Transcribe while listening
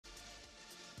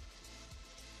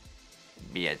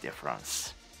be a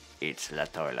difference. It's la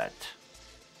toilet.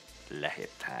 Let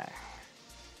it hang.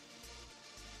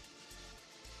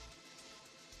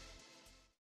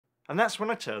 And that's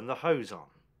when I turn the hose on.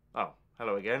 Oh,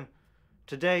 hello again.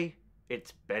 Today,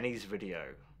 it's Benny's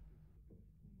Video.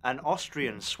 An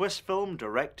Austrian-Swiss film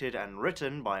directed and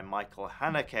written by Michael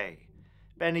Haneke.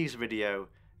 Benny's Video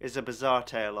is a bizarre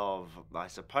tale of, I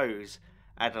suppose,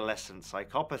 adolescent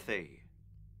psychopathy.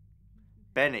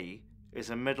 Benny is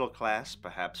a middle-class,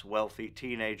 perhaps wealthy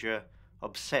teenager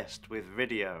obsessed with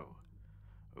video.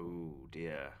 Oh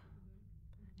dear.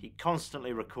 He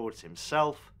constantly records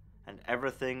himself and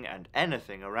everything and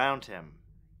anything around him.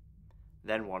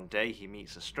 Then one day he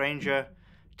meets a stranger,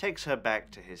 takes her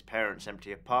back to his parents'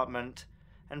 empty apartment,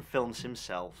 and films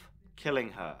himself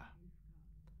killing her.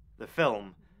 The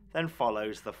film then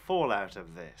follows the fallout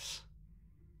of this.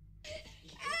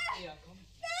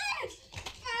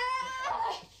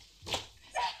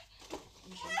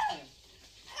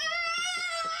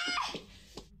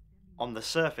 On the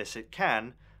surface it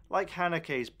can, like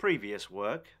Haneke's previous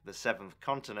work, The Seventh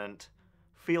Continent,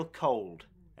 feel cold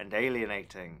and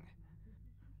alienating.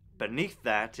 Beneath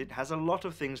that, it has a lot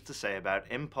of things to say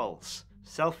about impulse,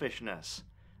 selfishness,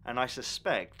 and I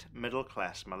suspect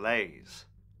middle-class malaise.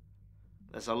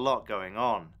 There's a lot going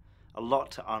on, a lot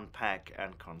to unpack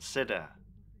and consider.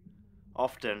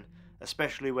 Often,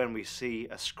 especially when we see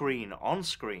a screen on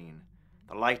screen,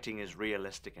 the lighting is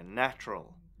realistic and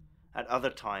natural. At other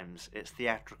times, it's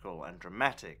theatrical and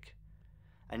dramatic.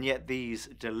 And yet these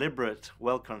deliberate,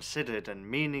 well-considered and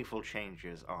meaningful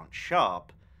changes aren't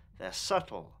sharp, they're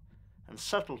subtle, and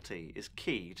subtlety is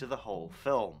key to the whole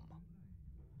film.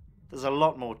 There's a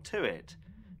lot more to it,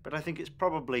 but I think it's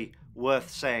probably worth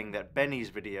saying that Benny's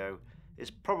Video is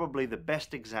probably the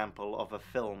best example of a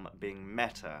film being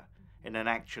meta in an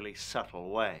actually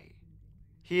subtle way.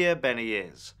 Here Benny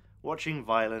is, watching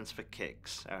violence for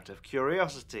kicks, out of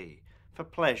curiosity, for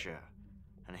pleasure,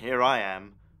 and here I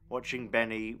am, watching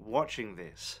Benny watching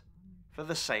this, for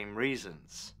the same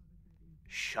reasons.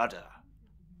 Shudder.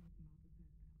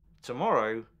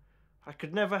 Tomorrow, I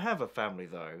could never have a family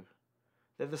though.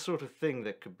 They're the sort of thing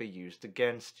that could be used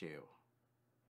against you.